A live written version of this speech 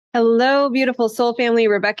Hello, beautiful soul family.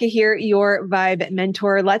 Rebecca here, your vibe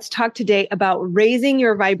mentor. Let's talk today about raising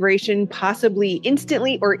your vibration, possibly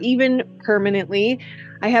instantly or even permanently.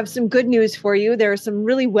 I have some good news for you. There are some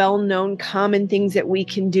really well-known common things that we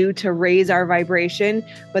can do to raise our vibration,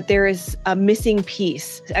 but there is a missing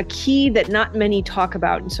piece, a key that not many talk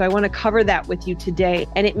about. And so I want to cover that with you today.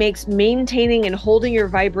 And it makes maintaining and holding your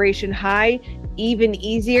vibration high even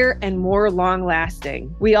easier and more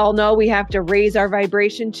long-lasting. We all know we have to raise our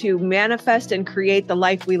vibration to manifest and create the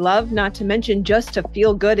life we love, not to mention just to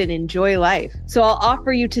feel good and enjoy life. So I'll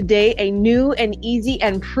offer you today a new and easy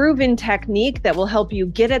and proven technique that will help you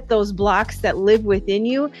get at those blocks that live within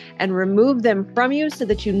you and remove them from you so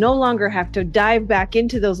that you no longer have to dive back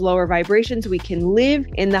into those lower vibrations. We can live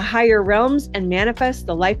in the higher realms and manifest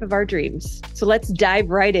the life of our dreams. So let's dive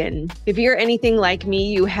right in. If you're anything like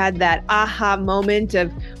me, you had that aha moment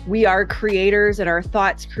of we are creators and our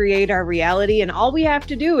thoughts create our reality, and all we have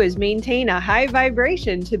to do is maintain a high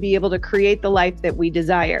vibration to be able to create the life that we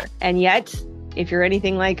desire. And yet, if you're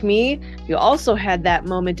anything like me, you also had that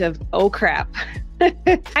moment of, oh crap.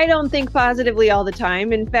 I don't think positively all the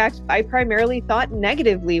time. In fact, I primarily thought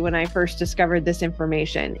negatively when I first discovered this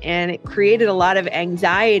information, and it created a lot of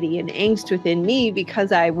anxiety and angst within me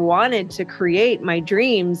because I wanted to create my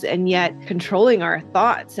dreams, and yet controlling our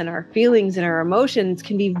thoughts and our feelings and our emotions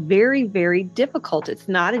can be very, very difficult. It's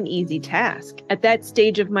not an easy task. At that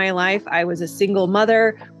stage of my life, I was a single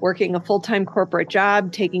mother, working a full-time corporate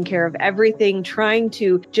job, taking care of everything, trying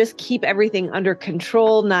to just keep everything under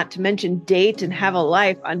control, not to mention date and have a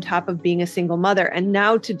life on top of being a single mother. And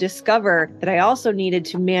now to discover that I also needed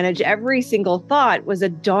to manage every single thought was a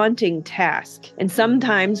daunting task. And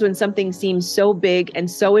sometimes when something seems so big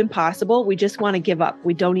and so impossible, we just want to give up.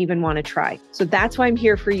 We don't even want to try. So that's why I'm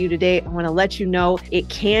here for you today. I want to let you know it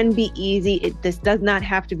can be easy. This does not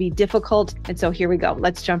have to be difficult. And so here we go.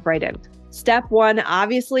 Let's jump right in. Step one,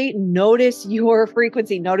 obviously, notice your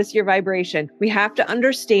frequency, notice your vibration. We have to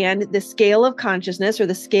understand the scale of consciousness or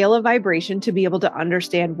the scale of vibration to be able to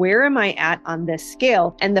understand where am I at on this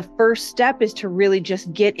scale. And the first step is to really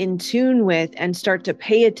just get in tune with and start to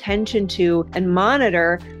pay attention to and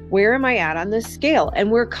monitor where am I at on this scale?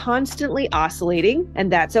 And we're constantly oscillating,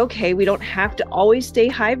 and that's okay. We don't have to always stay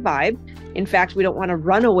high vibe. In fact, we don't want to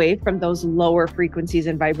run away from those lower frequencies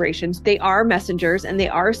and vibrations. They are messengers and they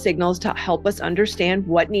are signals to help us understand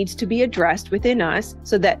what needs to be addressed within us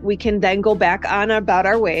so that we can then go back on about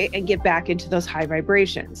our way and get back into those high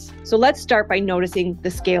vibrations. So let's start by noticing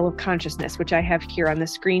the scale of consciousness, which I have here on the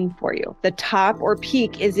screen for you. The top or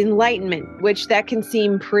peak is enlightenment, which that can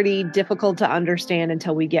seem pretty difficult to understand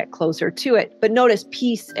until we get closer to it. But notice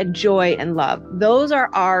peace and joy and love. Those are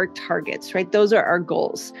our targets, right? Those are our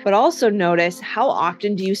goals. But also notice how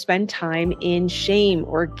often do you spend time in shame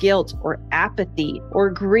or guilt or apathy or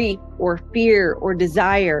grief or fear or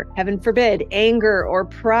desire, heaven forbid, anger or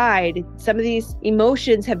pride. Some of these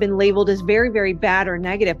emotions have been labeled as very, very bad or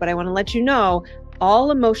negative, but I want to let you know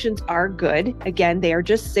all emotions are good. Again, they are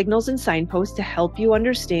just signals and signposts to help you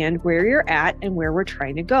understand where you're at and where we're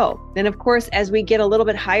trying to go. Then, of course, as we get a little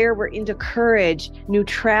bit higher, we're into courage,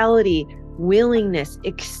 neutrality, willingness,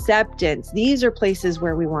 acceptance. These are places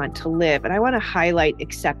where we want to live. And I want to highlight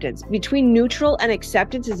acceptance. Between neutral and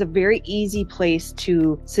acceptance is a very easy place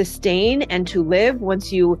to sustain and to live.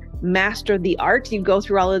 Once you master the art, you go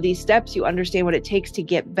through all of these steps, you understand what it takes to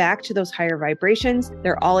get back to those higher vibrations.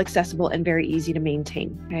 They're all accessible and very easy to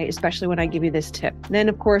maintain, okay? Especially when I give you this tip. Then,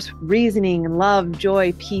 of course, reasoning and love,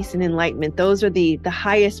 joy, peace, and enlightenment. Those are the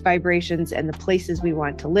highest vibrations and the places we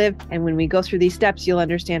want to live. And when we go through these steps, you'll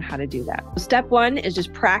understand how to do that. Step one is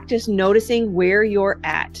just practice noticing where you're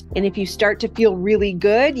at. And if you start to feel really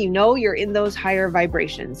good, you know you're in those higher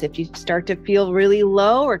vibrations. If you start to feel really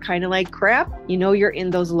low or kind of like crap, you know you're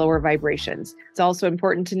in those lower vibrations. It's also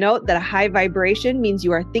important to note that a high vibration means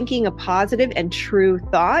you are thinking a positive and true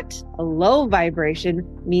thought. A low vibration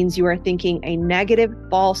means you are thinking a negative,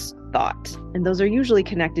 false thought. And those are usually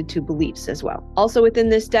connected to beliefs as well. Also within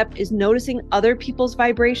this step is noticing other people's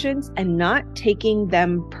vibrations and not taking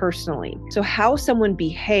them personally. So how someone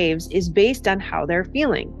behaves is based on how they're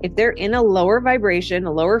feeling. If they're in a lower vibration,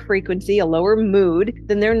 a lower frequency, a lower mood,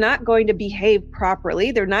 then they're not going to behave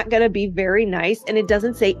properly. They're not going to be very nice, and it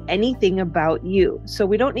doesn't say anything about you. So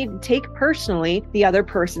we don't need to take personally the other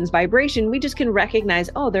person's vibration. We just can recognize,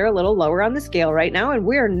 oh, they're a little lower on the scale right now, and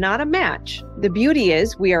we're not a match. The beauty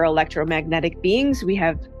is we are electromagnetic beings. We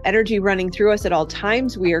have energy running through us at all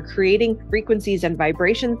times. We are creating frequencies and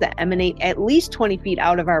vibrations that emanate at least 20 feet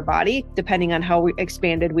out of our body, depending on how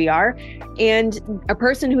expanded we are. And a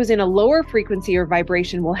person who's in a lower frequency or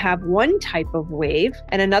vibration will have one type of wave,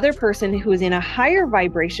 and another person who is in a higher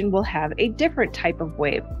vibration will have a different type of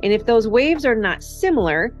wave. And if those waves are not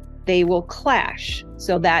similar, they will clash.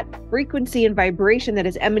 So that frequency and vibration that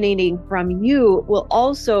is emanating from you will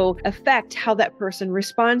also affect how that person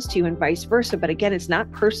responds to you and vice versa. But again, it's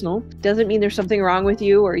not personal. Doesn't mean there's something wrong with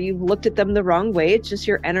you or you've looked at them the wrong way. It's just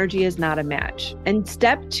your energy is not a match. And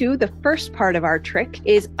step 2, the first part of our trick,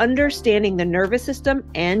 is understanding the nervous system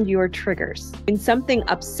and your triggers. When something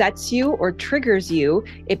upsets you or triggers you,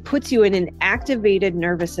 it puts you in an activated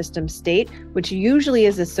nervous system state, which usually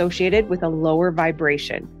is associated with a lower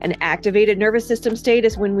vibration. An activated nervous system state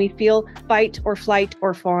is when we feel fight or flight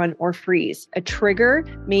or fawn or freeze. A trigger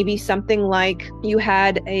may be something like you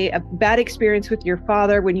had a bad experience with your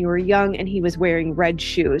father when you were young and he was wearing red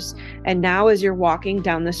shoes. And now as you're walking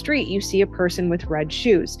down the street, you see a person with red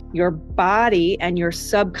shoes. Your body and your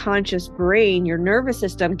subconscious brain, your nervous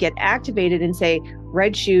system get activated and say,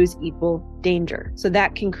 red shoes equal danger. So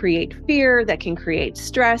that can create fear, that can create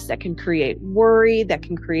stress, that can create worry, that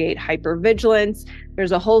can create hypervigilance.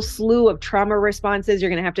 There's a whole slew of trauma responses. You're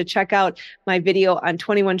going to have to check out my video on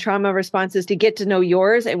 21 trauma responses to get to know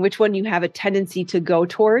yours and which one you have a tendency to go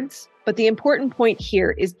towards. But the important point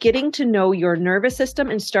here is getting to know your nervous system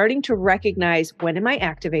and starting to recognize, when am I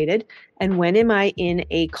activated and when am I in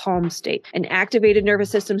a calm state? An activated nervous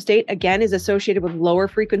system state, again, is associated with lower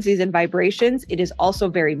frequencies and vibrations. It is also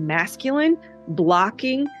very masculine,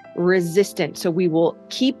 blocking, resistant. So we will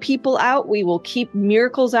keep people out. We will keep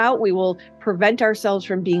miracles out. We will prevent ourselves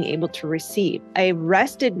from being able to receive. A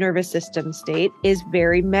rested nervous system state is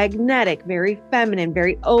very magnetic, very feminine,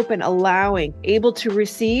 very open, allowing, able to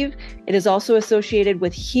receive. It is also associated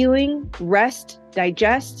with healing, rest,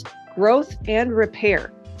 digest, growth, and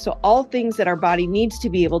repair. So all things that our body needs to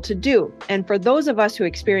be able to do. And for those of us who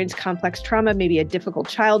experience complex trauma, maybe a difficult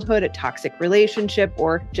childhood, a toxic relationship,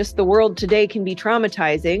 or just the world today can be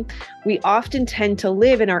traumatizing, we often tend to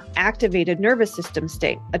live in our activated nervous system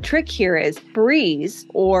state. A trick here is freeze,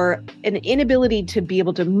 or an inability to be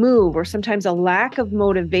able to move, or sometimes a lack of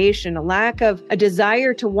motivation, a lack of a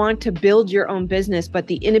desire to want to build your own business, but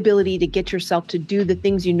the inability to get yourself to do the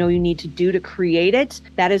things you know you need to do to create it.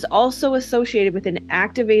 That is also associated with an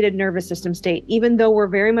activated nervous system state, even though we're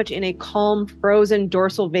very much in a calm, frozen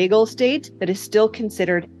dorsal vagal state that is still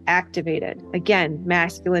considered activated. Again,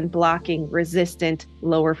 masculine, blocking, resistant,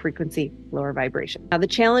 lower frequency, lower vibration. Now, the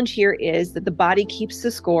challenge here is that the body keeps the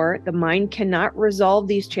score. The mind cannot resolve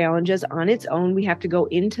these challenges on its own. We have to go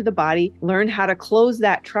into the body, learn how to close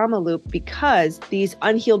that trauma loop, because these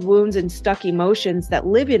unhealed wounds and stuck emotions that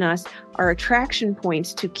live in us are attraction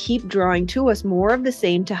points to keep drawing to us more of the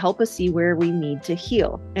same to help us see where we need to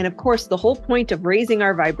heal. And of course, the whole point of raising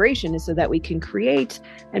our vibration is so that we can create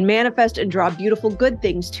and manifest and draw beautiful good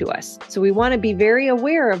things to us. So we want to be very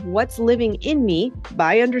aware of what's living in me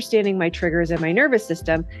by understanding my triggers and my nervous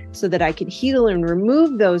system so that I can heal and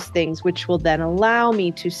remove those things, which will then allow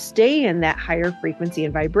me to stay in that higher frequency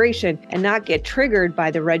and vibration and not get triggered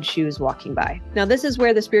by the red shoes walking by. Now, this is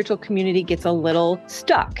where the spiritual community gets a little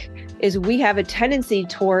stuck, is we have a tendency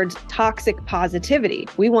towards toxic positivity.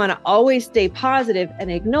 We want to always stay positive and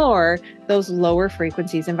ignore those lower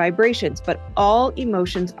frequencies and vibrations, but all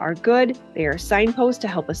emotions are good. They are signposts to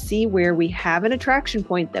help us see where we have an attraction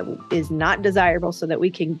point that is not desirable so that we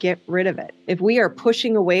can get rid of it. If we are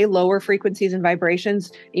pushing away lower frequencies and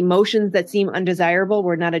vibrations, emotions that seem undesirable,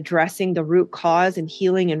 we're not addressing the root cause and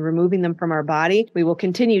healing and removing them from our body, we will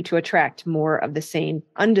continue to attract more of the same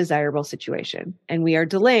undesirable situation. And we are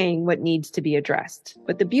delaying what needs to be addressed.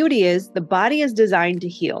 But the beauty is the body is designed to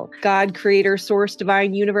heal. God, creator, source,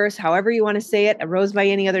 divine, universe, however you want to say it, a rose by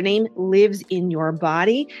any other name, lives in your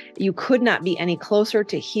body. You could not be any closer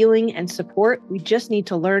to healing and support. We just need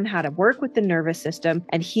to learn how to work with the nervous system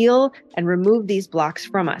and heal and remove these blocks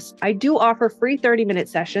from us. I do offer free 30-minute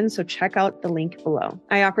sessions, so check out the link below.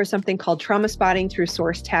 I offer something called trauma spotting through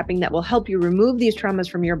source tapping that will help you remove these traumas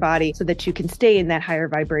from your body so that you can stay in that higher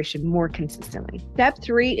vibration more consistently. Step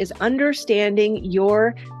 3 is understanding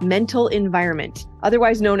your mental environment.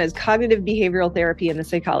 otherwise known as cognitive behavioral therapy in the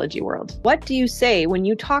psychology world. What do you say when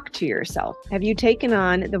you talk to yourself? Have you taken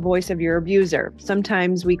on the voice of your abuser?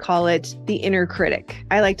 Sometimes we call it the inner critic.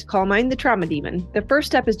 I like to call mine the trauma demon. The first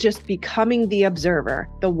step is just becoming the observer,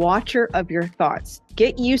 the watcher of your thoughts.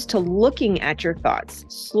 Get used to looking at your thoughts.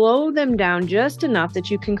 Slow them down just enough that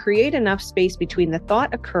you can create enough space between the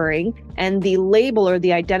thought occurring and the label or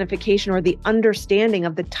the identification or the understanding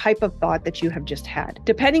of the type of thought that you have just had.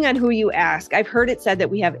 Depending on who you ask, I've heard it said that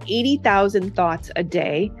we have 80,000 thoughts a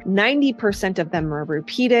day. 90% of them are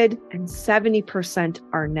repeated and 70%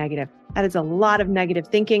 are negative. That is a lot of negative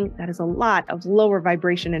thinking. That is a lot of lower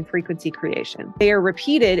vibration and frequency creation. They are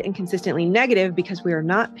repeated and consistently negative because we are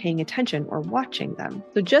not paying attention or watching them.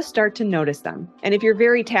 So just start to notice them. And if you're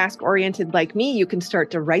very task-oriented like me, you can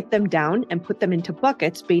start to write them down and put them into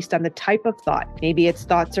buckets based on the type of thought. Maybe it's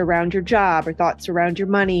thoughts around your job or thoughts around your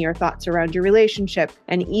money or thoughts around your relationship.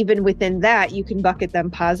 And even within that, you can bucket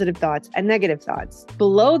them positive thoughts and negative thoughts.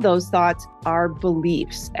 Below those thoughts are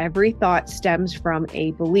beliefs. Every thought stems from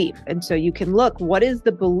a belief. And so you can look, what is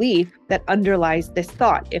the belief that underlies this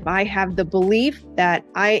thought? If I have the belief that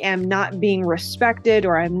I am not being respected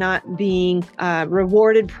or I'm not being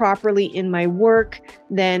rewarded properly in my work,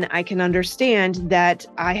 then I can understand that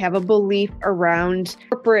I have a belief around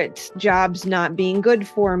corporate jobs not being good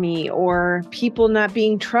for me, or people not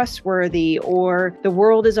being trustworthy, or the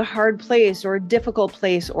world is a hard place or a difficult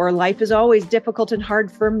place, or life is always difficult and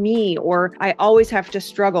hard for me, or I always have to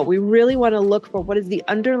struggle. We really want to look for what is the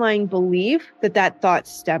underlying belief that that thought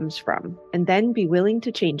stems from, and then be willing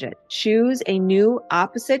to change it. Choose a new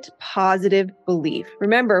opposite positive belief.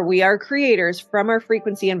 Remember, we are creators from our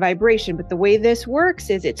frequency and vibration, but the way this works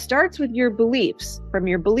is it starts with your beliefs. From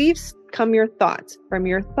your beliefs come your thoughts. From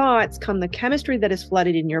your thoughts come the chemistry that is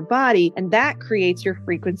flooded in your body, and that creates your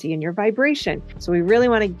frequency and your vibration. So we really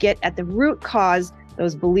want to get at the root cause,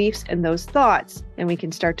 those beliefs and those thoughts, and we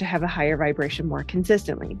can start to have a higher vibration more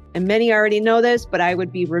consistently. And many already know this, but I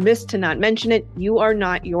would be remiss to not mention it. You are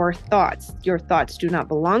not your thoughts. Your thoughts do not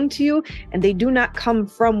belong to you, and they do not come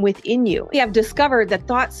from within you. We have discovered that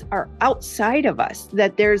thoughts are outside of us,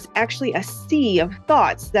 that there's actually a sea of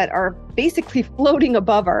thoughts that are basically floating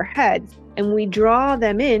above our heads. And we draw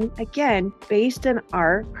them in, again, based on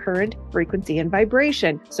our current frequency and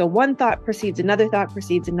vibration. So one thought precedes another thought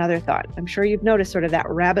precedes another thought. I'm sure you've noticed sort of that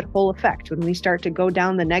rabbit hole effect when we start to go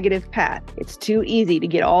down the negative path. It's too easy to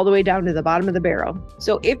get all the way down to the bottom of the barrel.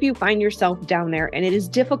 So if you find yourself down there and it is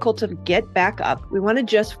difficult to get back up, we want to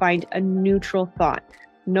just find a neutral thought.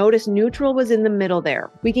 Notice neutral was in the middle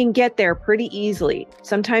there. We can get there pretty easily.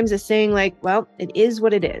 Sometimes it's saying like, well, it is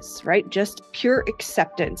what it is, right? Just pure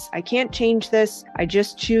acceptance. I can't change this. I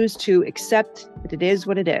just choose to accept that it is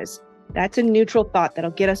what it is. That's a neutral thought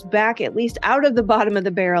that'll get us back at least out of the bottom of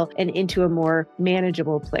the barrel and into a more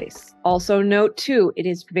manageable place. Also note too, it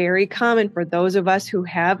is very common for those of us who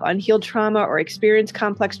have unhealed trauma or experience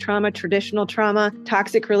complex trauma, traditional trauma,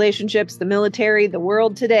 toxic relationships, the military, the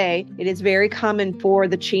world today. It is very common for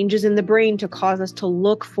the changes in the brain to cause us to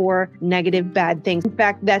look for negative, bad things. In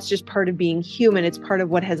fact, that's just part of being human. It's part of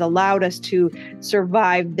what has allowed us to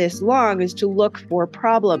survive this long, is to look for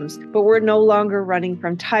problems. But we're no longer running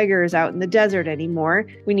from tigers out in the desert anymore.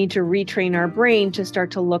 We need to retrain our brain to start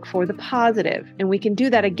to look for the positive. And we can do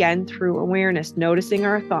that again through awareness, noticing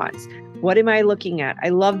our thoughts. What am I looking at? I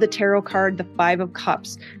love the tarot card, the 5 of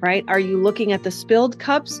Cups, right? Are you looking at the spilled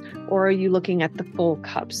cups or are you looking at the full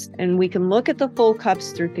cups? And we can look at the full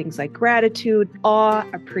cups through things like gratitude, awe,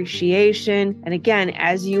 appreciation. And again,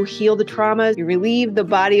 as you heal the trauma, you relieve the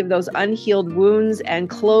body of those unhealed wounds and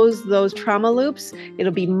close those trauma loops,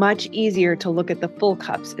 it'll be much easier to look at the full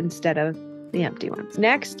cups instead of the empty ones.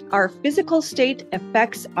 Next, our physical state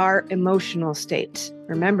affects our emotional state.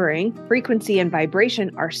 Remembering, frequency and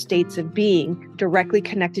vibration are states of being directly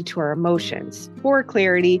connected to our emotions. For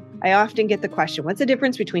clarity, I often get the question, what's the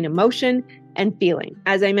difference between emotion and feeling?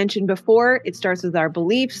 As I mentioned before, it starts with our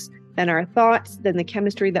beliefs, then our thoughts, then the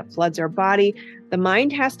chemistry that floods our body. The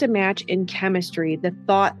mind has to match in chemistry the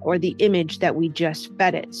thought or the image that we just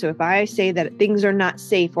fed it. So if I say that things are not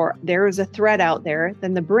safe or there is a threat out there,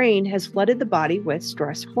 then the brain has flooded the body with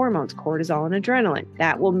stress hormones, cortisol and adrenaline.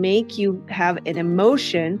 That will make you have an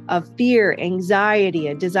emotion of fear, anxiety,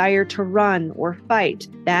 a desire to run or fight.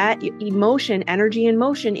 That emotion, energy in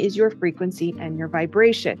motion, is your frequency and your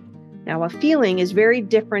vibration. Now, a feeling is very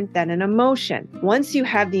different than an emotion. Once you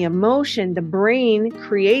have the emotion, the brain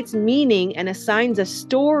creates meaning and assigns a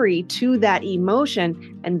story to that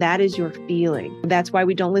emotion, and that is your feeling. That's why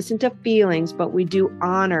we don't listen to feelings, but we do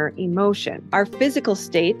honor emotion. Our physical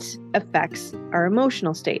state affects our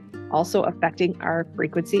emotional state, also affecting our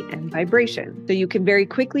frequency and vibration. So you can very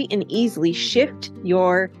quickly and easily shift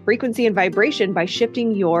your frequency and vibration by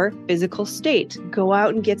shifting your physical state. Go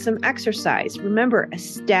out and get some exercise. Remember, a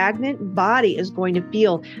stagnant body is going to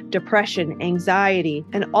feel depression, anxiety,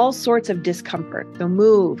 and all sorts of discomfort. So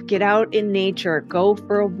move, get out in nature, go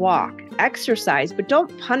for a walk. Exercise, but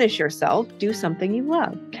don't punish yourself. Do something you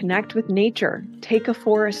love. Connect with nature. Take a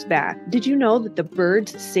forest bath. Did you know that the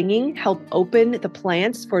birds singing help open the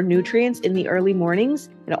plants for nutrients in the early mornings?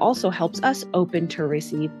 It also helps us open to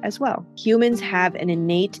receive as well. Humans have an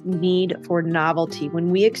innate need for novelty. When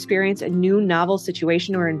we experience a new novel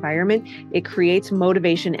situation or environment, it creates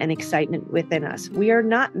motivation and excitement within us. We are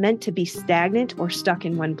not meant to be stagnant or stuck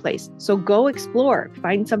in one place. So go explore,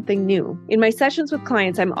 find something new. In my sessions with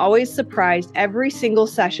clients, I'm always surprised every single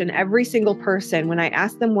session, every single person, when I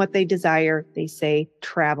ask them what they desire, they say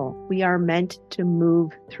travel. We are meant to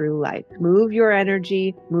move through life. Move your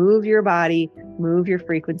energy, move your body, move your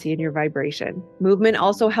frequency and your vibration. Movement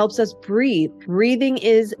also helps us breathe. Breathing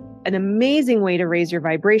is an amazing way to raise your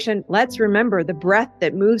vibration. Let's remember the breath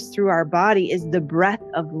that moves through our body is the breath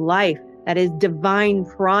of life. That is divine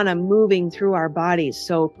prana moving through our bodies.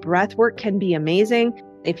 So breath work can be amazing.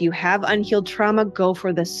 If you have unhealed trauma, go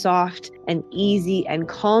for the soft and easy and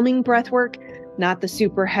calming breath work, not the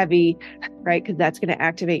super heavy, right? Because that's going to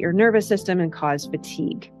activate your nervous system and cause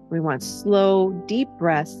fatigue. We want slow, deep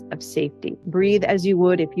breaths of safety. Breathe as you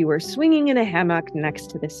would if you were swinging in a hammock next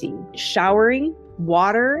to the sea. Showering,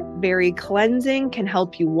 water, very cleansing, can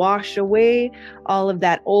help you wash away all of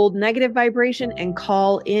that old negative vibration and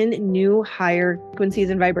call in new higher frequencies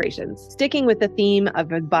and vibrations. Sticking with the theme of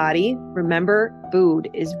the body, remember food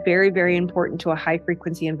is very, very important to a high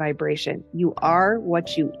frequency and vibration. You are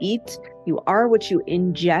what you eat. You are what you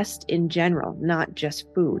ingest in general, not just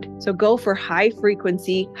food. So go for high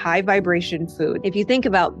frequency, high vibration food. If you think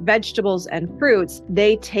about vegetables and fruits,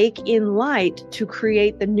 they take in light to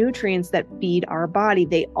create the nutrients that feed our body.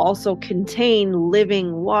 They also contain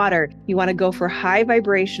living water. You want to go for high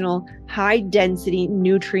vibrational, high density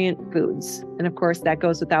nutrient foods. And of course, that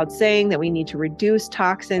goes without saying that we need to reduce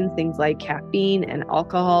toxins. Things like caffeine and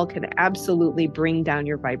alcohol can absolutely bring down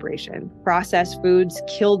your vibration. Processed foods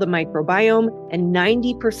kill the microbiome, and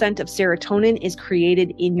 90% of serotonin is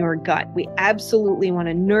created in your gut. We absolutely want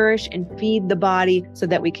to nourish and feed the body so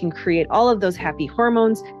that we can create all of those happy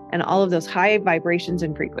hormones and all of those high vibrations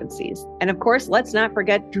and frequencies. And of course, let's not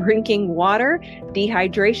forget drinking water.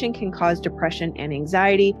 Dehydration can cause depression and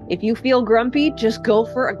anxiety. If you feel grumpy, just go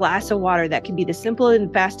for a glass of water. That can be the simplest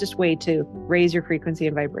and fastest way to raise your frequency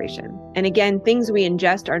and vibration. And again, things we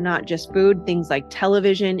ingest are not just food. Things like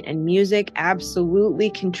television and music absolutely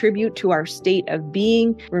contribute to our state of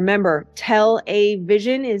being. Remember,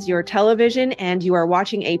 tell-a-vision is your television, and you are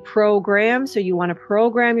watching a program. So you want to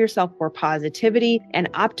program yourself for positivity and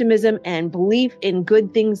optimism and belief in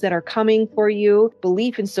good things that are coming for you,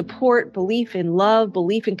 belief in support, belief in love,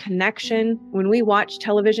 belief in connection. When we watch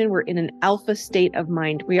television, we're in an alpha state of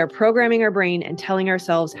mind. We are programming our brain and telling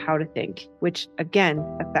ourselves how to think, which again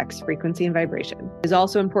affects frequency and vibration. It is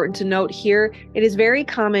also important to note here, it is very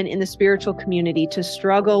common in the spiritual community to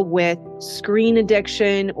struggle with screen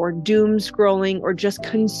addiction or doom scrolling or just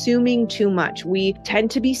consuming too much. We tend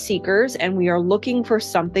to be seekers and we are looking for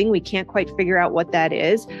something. We can't quite figure out what that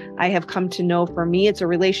is. I have come to know for me, it's a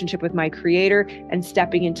relationship with my creator and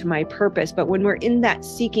stepping into my purpose. But when we're in that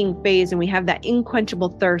seeking phase and we have that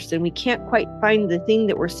unquenchable thirst and we can't quite find the thing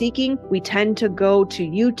that we're seeking, we tend to go to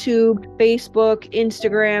YouTube, Facebook,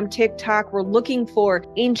 Instagram, TikTok. We're looking for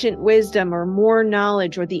ancient wisdom or more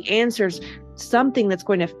knowledge or the answers, something that's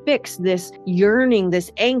going to fix this yearning, this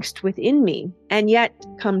angst within me. And yet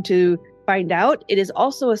come to find out, it is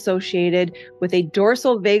also associated with a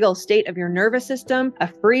dorsal vagal state of your nervous system, a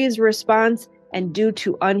freeze response, and due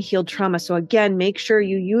to unhealed trauma. So again, make sure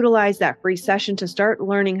you utilize that free session to start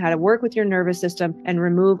learning how to work with your nervous system and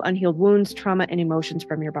remove unhealed wounds, trauma, and emotions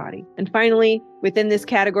from your body. And finally, within this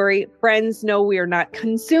category, friends. No, we are not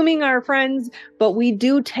consuming our friends, but we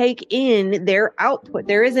do take in their output.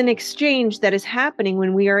 There is an exchange that is happening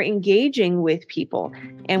when we are engaging with people.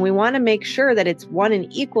 And we want to make sure that it's one,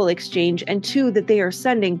 an equal exchange, and two, that they are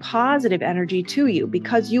sending positive energy to you,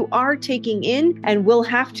 because you are taking in and will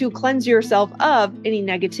have to cleanse yourself of any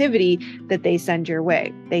negativity that they send your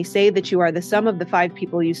way. They say that you are the sum of the 5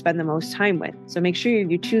 people you spend the most time with. So make sure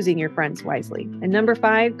you're choosing your friends wisely. And number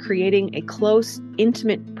 5, creating a close,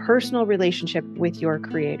 intimate, personal relationship with your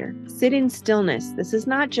creator. Sit in stillness. This is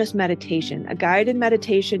not just meditation. A guided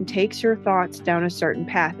meditation takes your thoughts down a certain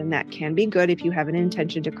path, and that can be good if you have an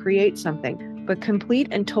intention to create something. but complete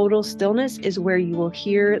and total stillness is where you will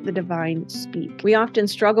hear the divine speak. We often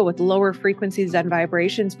struggle with lower frequencies and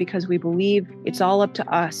vibrations because we believe it's all up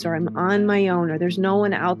to us, or I'm on my own, or there's no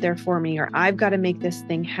one out there for me, or I've got to make this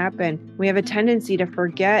thing happen. We have a tendency to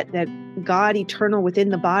forget that God eternal within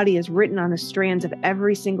the body is written on the strands of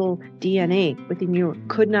every single DNA within you.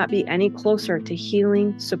 Could not be any closer to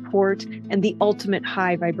healing, support, and the ultimate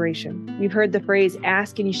high vibration. You've heard the phrase,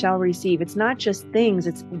 ask and you shall receive. It's not just things,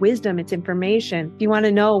 it's wisdom, it's information. If you want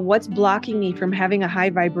to know what's blocking me from having a high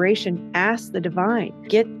vibration, ask the divine.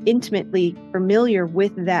 Get intimately familiar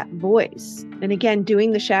with that voice. And again,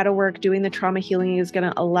 doing the shadow work, doing the trauma healing is going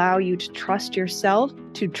to allow you to trust yourself,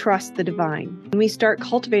 to trust the divine. When we start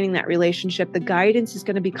cultivating that relationship, the guidance is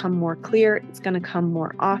going to become more clear. It's going to come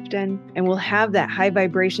more often, and we'll have that high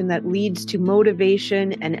vibration that leads to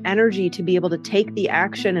motivation and energy to be able to take the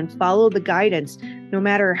action and follow the guidance, no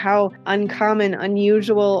matter how uncommon,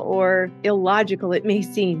 unusual, or illogical it may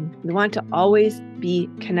seem. We want to always be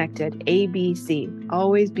connected. ABC,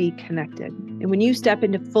 always be connected. And when you step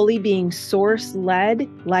into fully being source-led,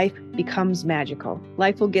 life becomes magical.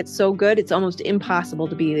 Life will get so good, it's almost impossible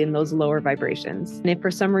to be in those lower vibrations. And if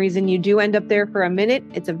for some reason you do end up there for a minute,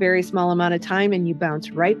 it's a very small amount of time and you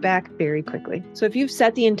bounce right back very quickly. So if you've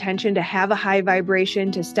set the intention to have a high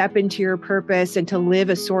vibration, to step into your purpose and to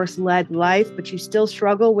live a source-led life, but you still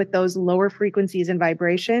struggle with those lower frequencies and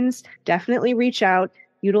vibrations, definitely reach out.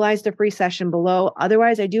 Utilize the free session below.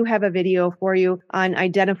 Otherwise, I do have a video for you on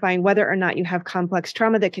identifying whether or not you have complex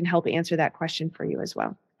trauma that can help answer that question for you as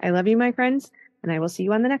well. I love you, my friends, and I will see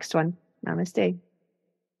you on the next one. Namaste.